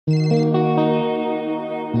Slum,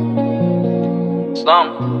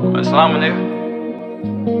 nigga.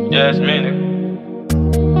 Yeah, it's me, nigga.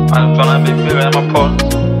 I'm tryna be bigger than my pulse.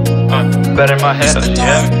 Better in my head, you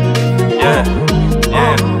hear me? Yeah.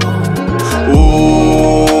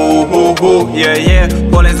 Ooh, yeah.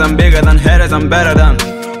 Police, I'm bigger than haters, I'm better than.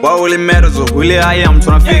 What really matters or really I am,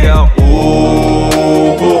 tryna figure out. Ooh,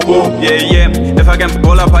 yeah. If I can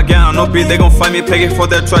pull up again, I know they gon' find me pegging for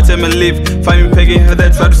that try to me leave. Find me pegging here, they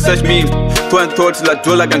try to search me. Two and two till I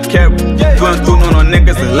do like I'm carry. Two and two, no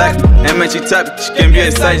niggas that like me. And when she type, she can be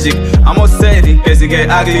a side chick. I'm all sad in case it get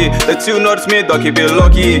ugly. The two notice me, dog, keep it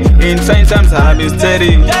lucky. In trying times, I've been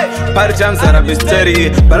steady. Party times, I've been steady.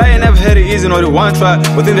 But I ain't never had it easy, not the one try.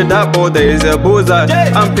 Within the dark board, there is a bullseye.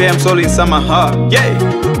 I'm PM solely inside my heart,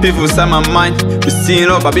 People inside my mind, be seeing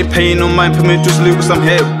up, I be paying no mind. Put me to sleep with some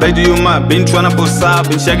help, like do you mind? Been tryna pull side,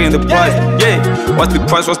 been checking the price, What's the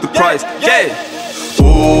price,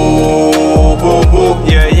 Ooh,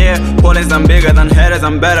 yeah. Police, I'm bigger than haters,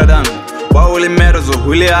 I'm better than. What really matters or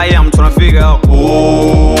really I am, tryna figure out.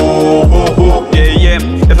 Ooh, yeah.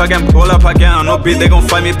 If I can pull up again, I know they gon'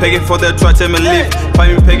 find me pegging for their try to me leave.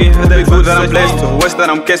 Find me pegging for the food that I'm blessed to. West that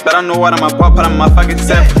I'm catch, but I know what I'm about, but I'm my fucking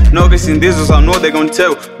self. No bitch in this, I know they gon'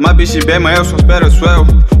 tell. My bitch, she bad, my else was better as well.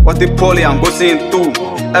 What the poly, I'm busting through.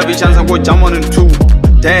 Every chance I go jump on in two.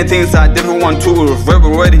 10 things I didn't want to.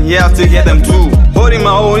 Reverberate, yeah, I still get them too. Holding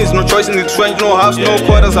my own, it's no choice in the trench, no house, no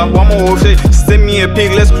quarters. I want more shit. Send me a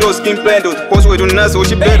pig, let's close, skin blend. Post way to nuts, oh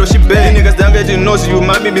she bad, Niggas down get you know, so you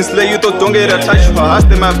might be misled. You thought don't get a touch, you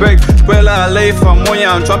for in my break. Spread like a lay for money,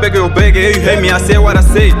 I'm trying to get your bag. You hate me, I say what I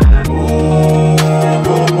say.